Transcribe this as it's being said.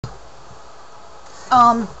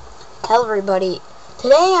Hello everybody.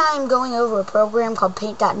 Today I'm going over a program called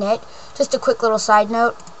Paint.net. Just a quick little side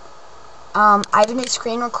note. I have a new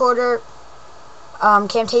screen recorder,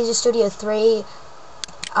 Camtasia Studio 3,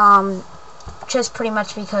 just pretty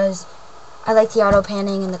much because I like the auto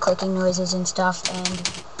panning and the clicking noises and stuff,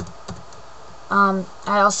 and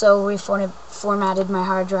I also reformatted my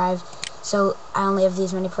hard drive, so I only have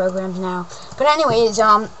these many programs now. But anyways,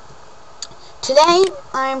 today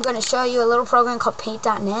I'm going to show you a little program called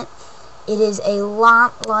Paint.net. It is a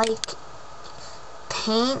lot like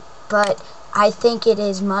Paint, but I think it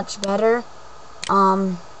is much better.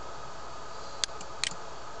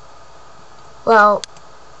 Well,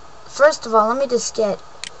 first of all, let me just get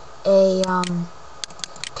a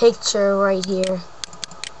picture right here.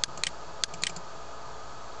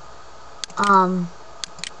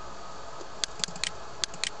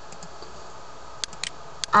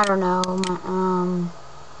 I don't know,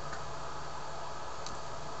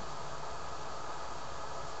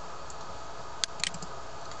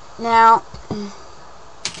 now,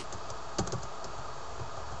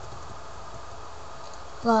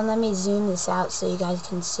 hold on, let me zoom this out so you guys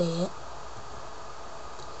can see it.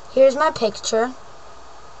 Here's my picture.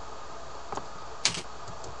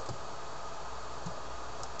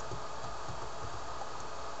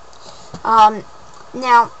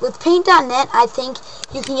 Now, with Paint.net, I think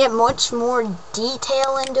you can get much more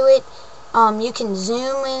detail into it. You can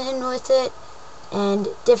zoom in with it and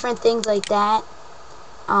different things like that.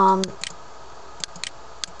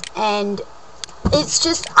 And it's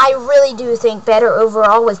just, I really do think better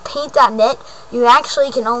overall. With Paint.net, you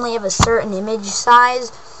actually can only have a certain image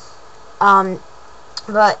size.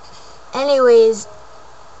 But anyways,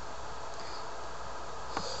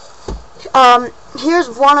 here's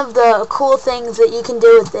one of the cool things that you can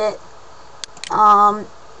do with it.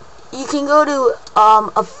 You can go to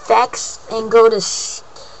effects and go to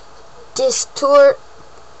distort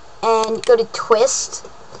and go to twist.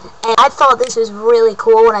 And I thought this was really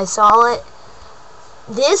cool when I saw it.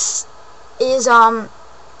 This is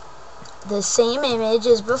the same image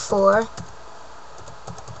as before.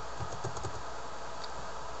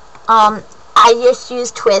 I just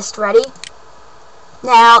used twist. Ready?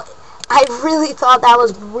 Now, I really thought that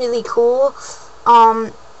was really cool.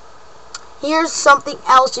 Here's something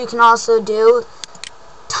else you can also do.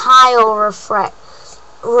 Tile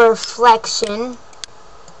reflection.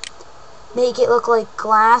 Make it look like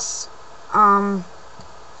glass. And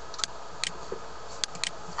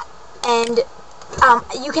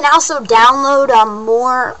you can also download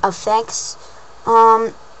more effects.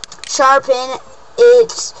 Sharpen.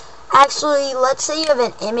 It's actually, let's say you have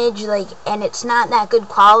an image and it's not that good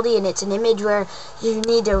quality, and it's an image where you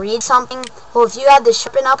need to read something. Well, if you had to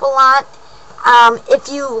sharpen up a lot, if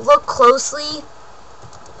you look closely,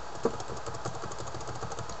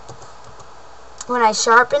 when I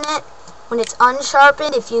sharpen it, when it's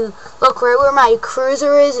unsharpened, if you look right where my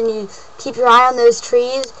cursor is and you keep your eye on those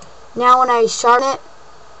trees, now when I sharpen it,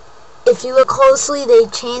 if you look closely, they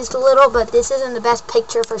changed a little, but this isn't the best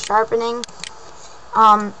picture for sharpening.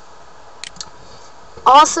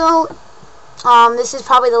 Also, this is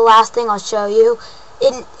probably the last thing I'll show you.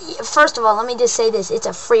 First of all, let me just say this. It's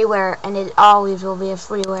a freeware, and it always will be a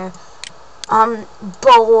freeware.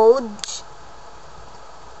 Bulge.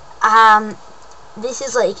 This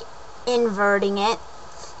is like inverting it.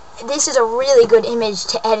 This is a really good image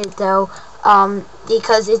to edit, though,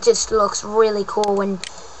 because it just looks really cool when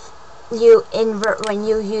you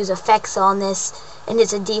use effects on this, and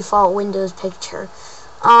it's a default Windows picture.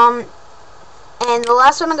 And the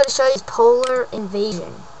last one I'm going to show you is Polar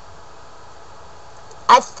Invasion.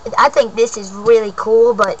 I think this is really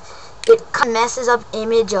cool, but it messes up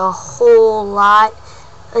image a whole lot.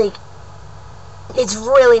 Like, it's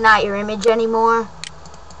really not your image anymore.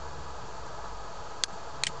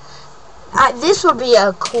 This would be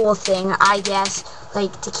a cool thing, I guess,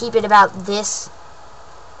 like to keep it about this.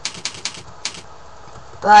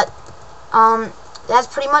 But that's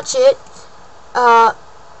pretty much it.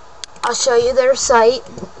 I'll show you their site,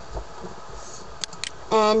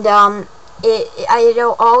 and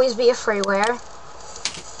it'll always be a freeware.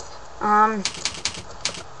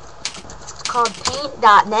 It's called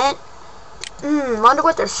Paint.net. Wonder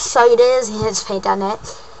what their site is. It's Paint.net.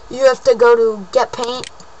 You have to go to Get Paint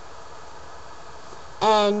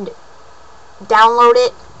and download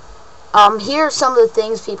it. Here are some of the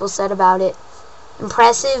things people said about it.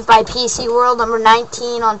 Impressive by PC World, number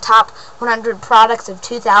 19 on top 100 products of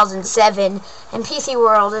 2007. And PC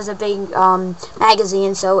World is a big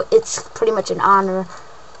magazine, so it's pretty much an honor.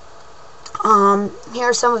 Here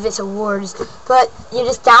are some of its awards. But you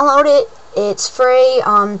just download it, It's free.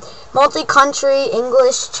 Multi-country,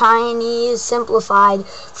 English, Chinese, simplified,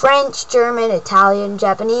 French, German, Italian,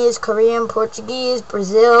 Japanese, Korean, Portuguese,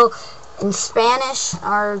 Brazil, and Spanish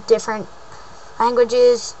are different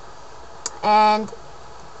languages. And,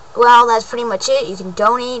 well, that's pretty much it. You can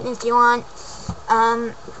donate if you want.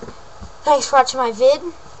 Thanks for watching my vid.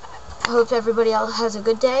 I hope everybody else has a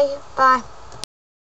good day. Bye.